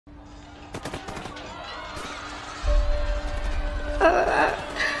22、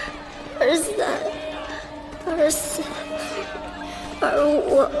23、24、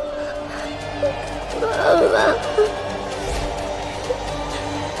25、28。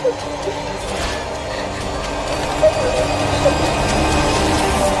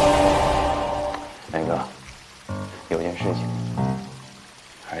南哥，有件事情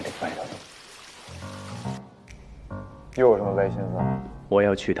还是得拜托你。又有什么歪心思啊？我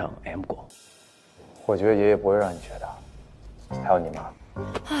要去趟 M 国。我觉得爷爷不会让你去的，还有你妈。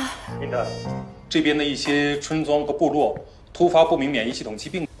您的这边的一些村庄和部落突发不明免疫系统疾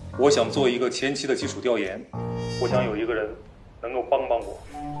病，我想做一个前期的基础调研，我想有一个人能够帮帮我。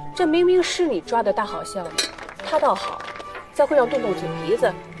这明明是你抓的大好项目，他倒好，再会让动动嘴皮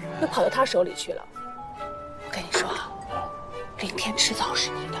子，又跑到他手里去了。我跟你说啊，明天迟早是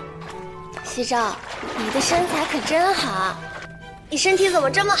你的。西照，你的身材可真好，你身体怎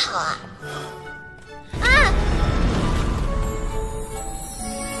么这么好啊？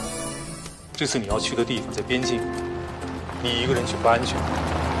这次你要去的地方在边境，你一个人去不安全，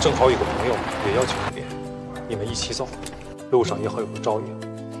正好有个朋友也要去那边，你们一起走，路上也好有个照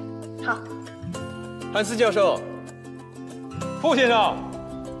应。好。汉斯教授，傅先生，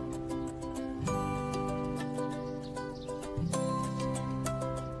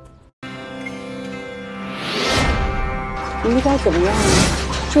你们家怎么样了？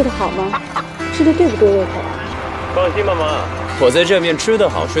睡得好吗？吃的对不对胃口啊？放心吧，妈，我在这边吃得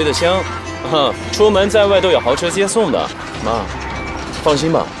好，睡得香，出门在外都有豪车接送的。妈，放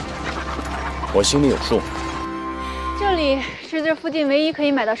心吧，我心里有数。这里是这附近唯一可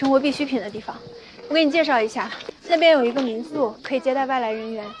以买到生活必需品的地方。我给你介绍一下，那边有一个民宿，可以接待外来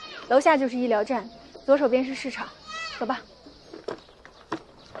人员，楼下就是医疗站，左手边是市场。走吧。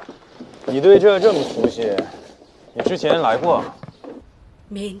你对这么熟悉，你之前来过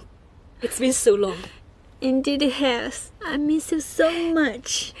？Man, it's been so long. Indeed it has. I miss you so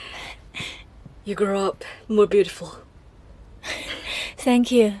much. You grow up more beautiful.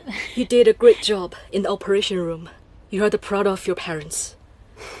 Thank you. You did a great job in the operation room. You are the proud of your parents.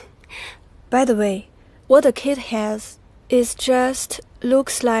 By the way, what the kid has is just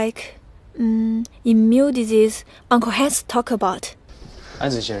looks like immune disease Uncle has talked about. 安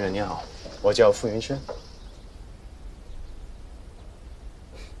子先生你好，我叫傅云深。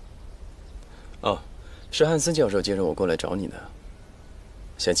哦，是汉斯教授接着我过来找你的，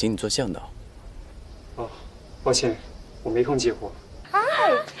想请你做向导。哦，抱歉，我没空接活。嗨，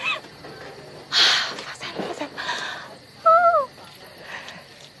发财了，发财了！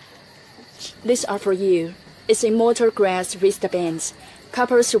 These are for you. It's immortal grass wristbands.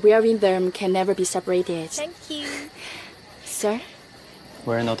 Couples wearing them can never be separated. Thank you. Sir?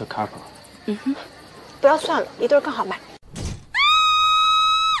 We're not a couple. 不要算了，一对更好买。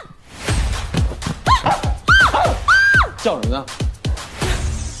叫什么呢？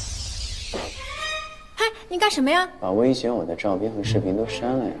嗨，你干什么呀？把威胁我的照片和视频都删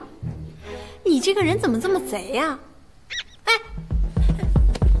了呀！你这个人怎么这么贼呀？哎。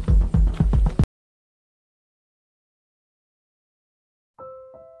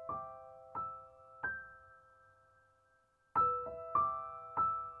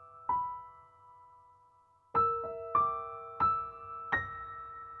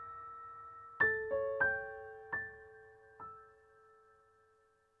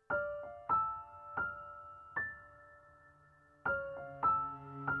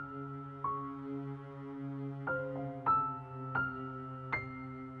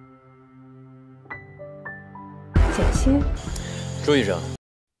 简心，朱医生。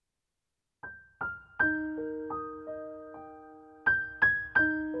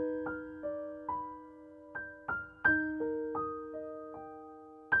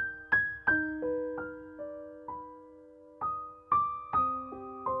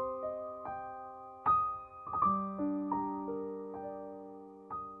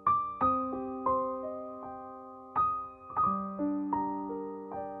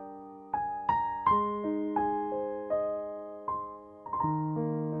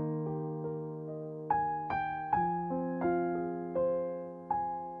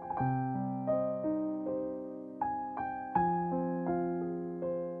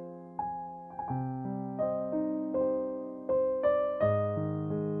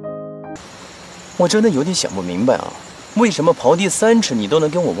我真的有点想不明白啊，为什么刨地3尺你都能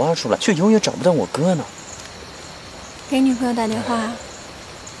给我挖出来，却永远找不到我哥呢？给女朋友打电话。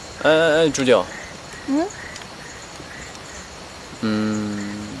朱九。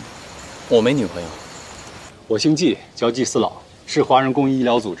我没女朋友。我姓季，叫季思老，是华人公益医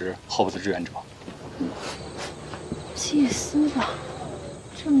疗组织 HOPE 的志愿者。季思老，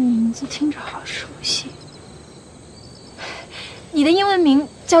这名字听着好熟悉。你的英文名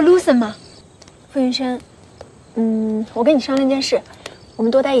叫 Lucen 吗？傅云深，我跟你商量件事，我们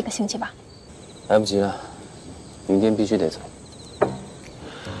多待1个星期吧。来不及了，明天必须得走。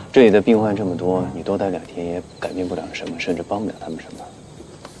这里的病患这么多，你多待2天也改变不了什么，甚至帮不了他们什么。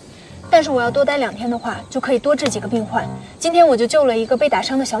但是我要多待2天的话，就可以多治几个病患。今天我就救了一个被打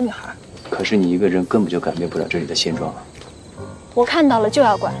伤的小女孩。可是你一个人根本就改变不了这里的现状啊！我看到了就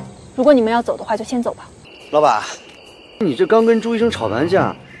要管。如果你们要走的话，就先走吧。老板，你这刚跟朱医生吵完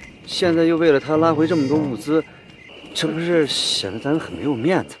架，现在又为了他拉回这么多物资，这不是显得咱很没有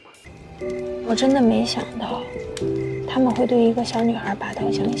面子吗？我真的没想到，他们会对一个小女孩拔刀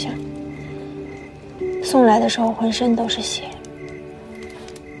相向。送来的时候浑身都是血，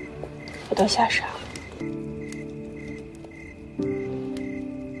我都吓傻了。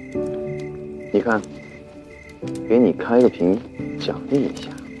你看，给你开个瓶，奖励一下。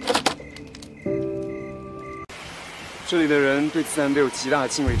这里的人对自然都有极大的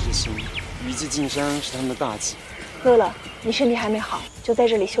敬畏之心，雨季进山是他们的大忌。乐乐，你身体还没好，就在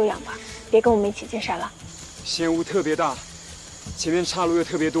这里休养吧，别跟我们一起进山了。仙雾特别大，前面岔路又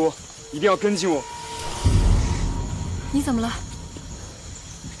特别多，一定要跟紧我。你怎么了？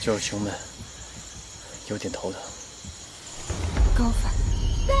就是胸闷，有点头疼。高反。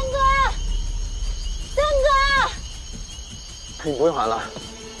三哥，三哥，你不用喊了，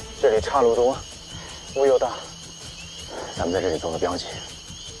这里岔路多，雾又大，咱们在这里做个标记。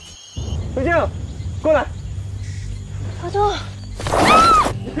水晶，过来。华东，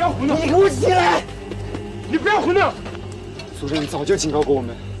你不要胡闹！你给我起来！你不要胡闹！族人早就警告过我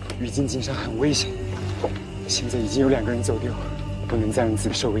们，雨季进山很危险。现在已经有2个人走丢，不能再让自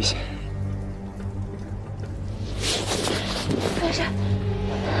己受危险。没事。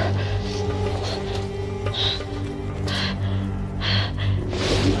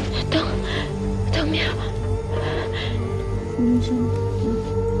等面。医生，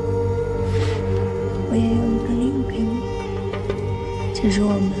我也有一个礼物给你，这是我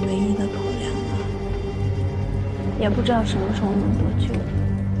们唯一的口粮了，也不知道什么时候能得救。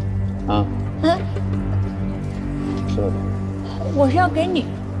啊？吃了吧。我是要给你。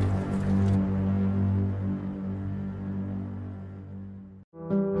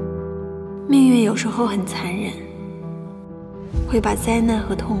命运有时候很残忍，会把灾难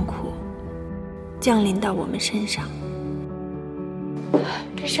和痛苦降临到我们身上。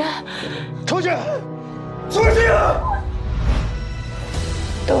医生，出去！出去！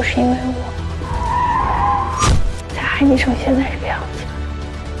都是因为我，才害你成现在这个样子。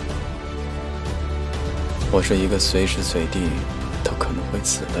我是一个随时随地都可能会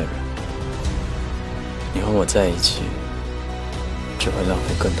死的人，你和我在一起，只会浪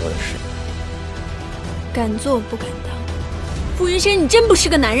费更多的时间。敢做不敢当，傅云深，你真不是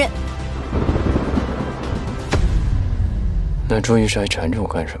个男人。那朱医生还缠着我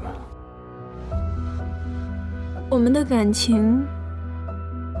干什么？我们的感情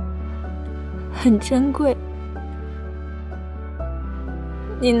很珍贵，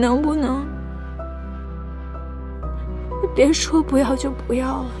你能不能别说不要就不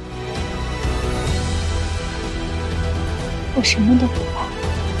要了？我什么都不怕，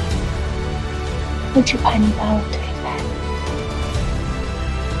我只怕你把我推开。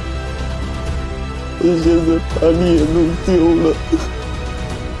我现在把你也弄丢了。